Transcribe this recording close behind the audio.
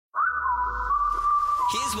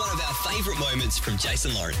Here's one of our favourite moments from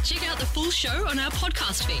Jason Lauren. Check out the full show on our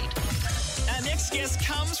podcast feed. Our next guest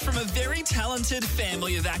comes from a very talented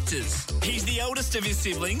family of actors. He's the eldest of his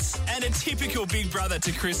siblings and a typical big brother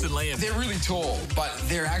to Chris and Liam. They're really tall, but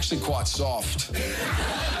they're actually quite soft.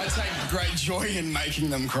 I take great joy in making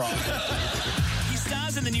them cry. He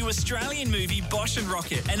stars in the new Australian movie Bosch and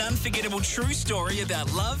Rocket, an unforgettable true story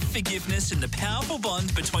about love, forgiveness and the powerful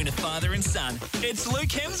bond between a father and son. It's Luke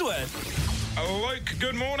Hemsworth. Luke,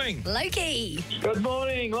 good morning. Loki. Good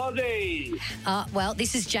morning, Lozzie. Well,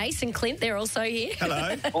 this is Jason Clint. They're also here.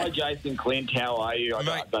 Hello. Hi, Jason Clint. How are you?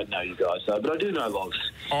 I don't know you guys, though, but I do know Loz.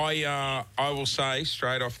 I will say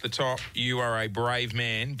straight off the top, you are a brave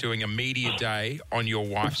man doing a media day on your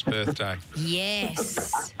wife's birthday.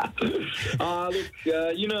 Yes. Look,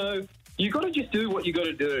 you got to just do what you got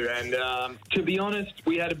to do. And to be honest,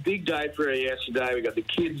 we had a big day for her yesterday. We got the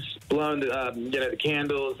kids blowing the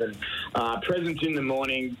candles and presents in the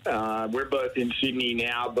morning. We're both in Sydney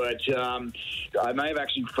now, but I may have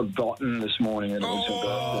actually forgotten this morning that it was her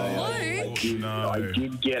birthday. I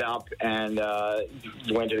did get up and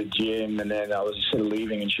went to the gym, and then I was sort of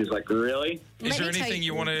leaving, and she was like, "Really? Is there anything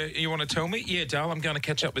you want to tell me?" Yeah, Dale, I'm going to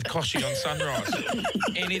catch up with Koshy on Sunrise.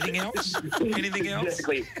 Anything else? Anything else?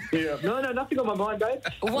 Exactly. Yeah. No, nothing on my mind, babe.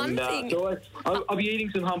 One thing. So I'll be eating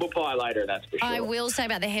some humble pie later, that's for sure. I will say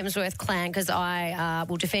about the Hemsworth clan, because I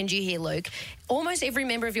will defend you here, Luke. Almost every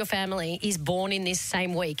member of your family is born in this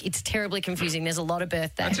same week. It's terribly confusing. There's a lot of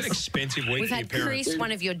birthdays. That's an expensive week We've for had your parents. Chris,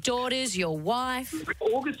 one of your daughters, your wife.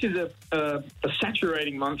 August is a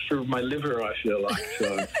saturating month for my liver, I feel like.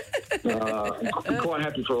 So I'm quite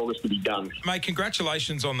happy for August to be done. Mate,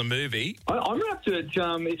 congratulations on the movie. I'm wrapped to it.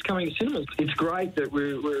 It's coming to cinemas. It's great that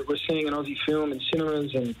we're seeing an Aussie film in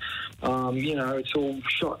cinemas, and it's all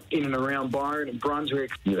shot in and around Byron and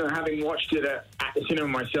Brunswick. Having watched it at the cinema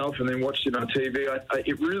myself and then watched it on TV,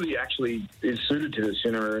 it really actually is suited to the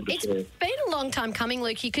cinema industry. It's been a long time coming,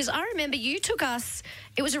 Lukey, because I remember you took us,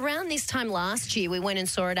 it was around this time last year, we went and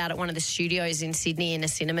saw it out at one of the studios in Sydney in a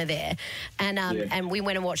cinema there, and we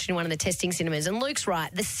went and watched it in one of the testing cinemas. And Luke's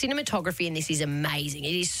right, the cinematography in this is amazing.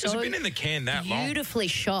 It is so Has it been in the can that long? Beautifully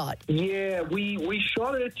shot. Yeah, we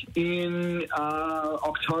shot it in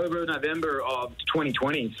October, November of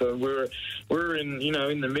 2020. So we're in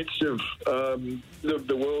the midst of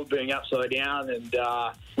the world being upside down, and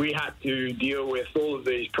we had to deal with all of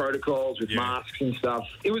these protocols with masks and stuff.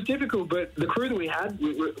 It was difficult, but the crew that we had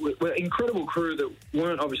were incredible crew that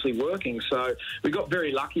weren't obviously working. So we got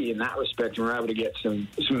very lucky in that respect, and we were able to get some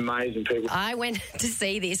amazing people. I went to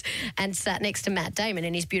see this and sat next to Matt Damon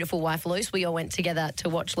and his beautiful wife Luce. We all went together to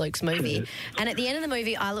watch Luke's movie. And at the end of the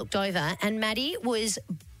movie, I looked over and Maddie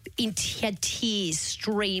had tears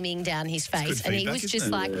streaming down his face, and he was just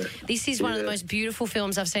like, this is one of the most beautiful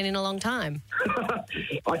films I've seen in a long time.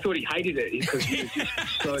 I thought he hated it because he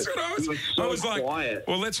was just so quiet.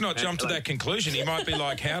 Well, let's not jump to that conclusion. He might be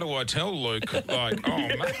like, how do I tell Luke? Like, oh,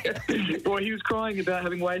 mate. Well, he was crying about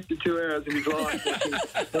having wasted 2 hours of his life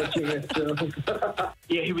watching this film.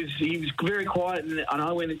 Yeah, he was very quiet, and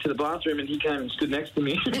I went into the bathroom, and he came and stood next to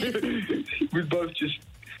me. We both just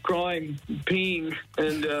crying, peeing,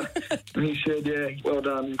 and he said, "Yeah, well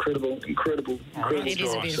done, incredible." It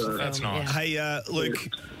is a beautiful film. That's nice. Hey, Luke,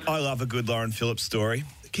 I love a good Lauren Phillips story.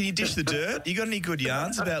 Can you dish the dirt? You got any good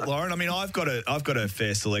yarns about Lauren? I mean, I've got a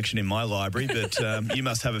fair selection in my library, but you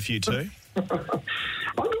must have a few too.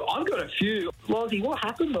 I've got a few. Lozzie, what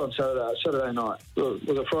happened on Saturday night? Was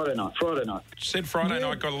it Friday night? Friday night. Said Friday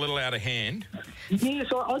night got a little out of hand. Yeah,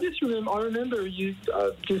 so I remember you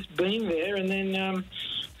just being there, and then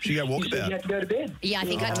Should you go walk you said about? you had to go to bed. Yeah, I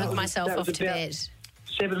think I took myself That off was to about bed.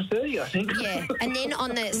 7:30, I think. Yeah, and then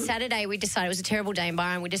on the Saturday we decided, it was a terrible day in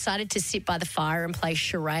Byron, we decided to sit by the fire and play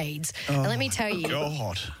charades. And let me tell you,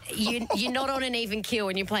 God. you're not on an even keel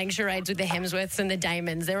when you're playing charades with the Hemsworths and the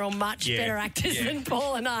Damons. They're all much better actors than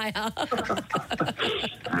Paul and I are.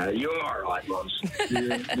 You're all right, Loz.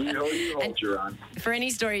 You hold your own. For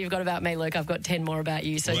any story you've got about me, Luke, I've got 10 more about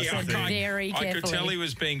you, so Yeah, very carefully. I could tell he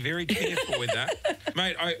was being very careful with that.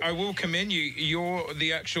 Mate, I will commend you. You're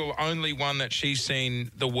the actual only one that she's seen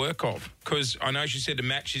the work of, because I know she said to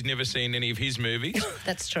Matt she's never seen any of his movies.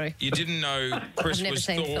 That's true. You didn't know Chris I've never was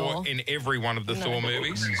seen Thor in every one of the Thor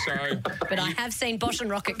movies. So, but I have seen Bosch and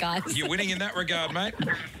Rocket, guys. You're winning in that regard, mate.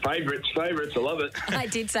 Favourites, I love it. I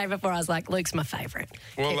did say before, I was like, Luke's my favourite.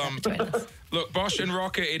 Well, look, Bosch and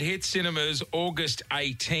Rocket, it hits cinemas August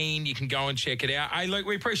 18. You can go and check it out. Hey, Luke,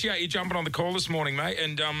 we appreciate you jumping on the call this morning, mate,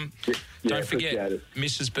 and Don't forget appreciate it.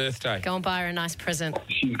 Mrs. Birthday. Go and buy her a nice present.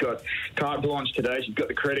 She's got carte blanche today. She's got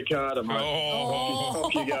the credit card. I'm like,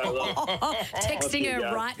 off you go. Love. Texting her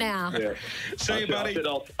go. right now. Yeah. See you, buddy. I said,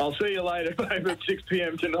 I'll see you later, babe, at 6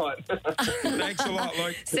 p.m. tonight. Thanks a lot,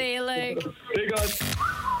 Luke. See you, Luke. See you guys.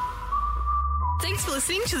 Thanks for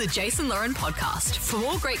listening to the Jason Lauren podcast. For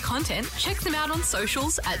more great content, check them out on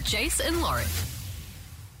socials at Jason Lauren.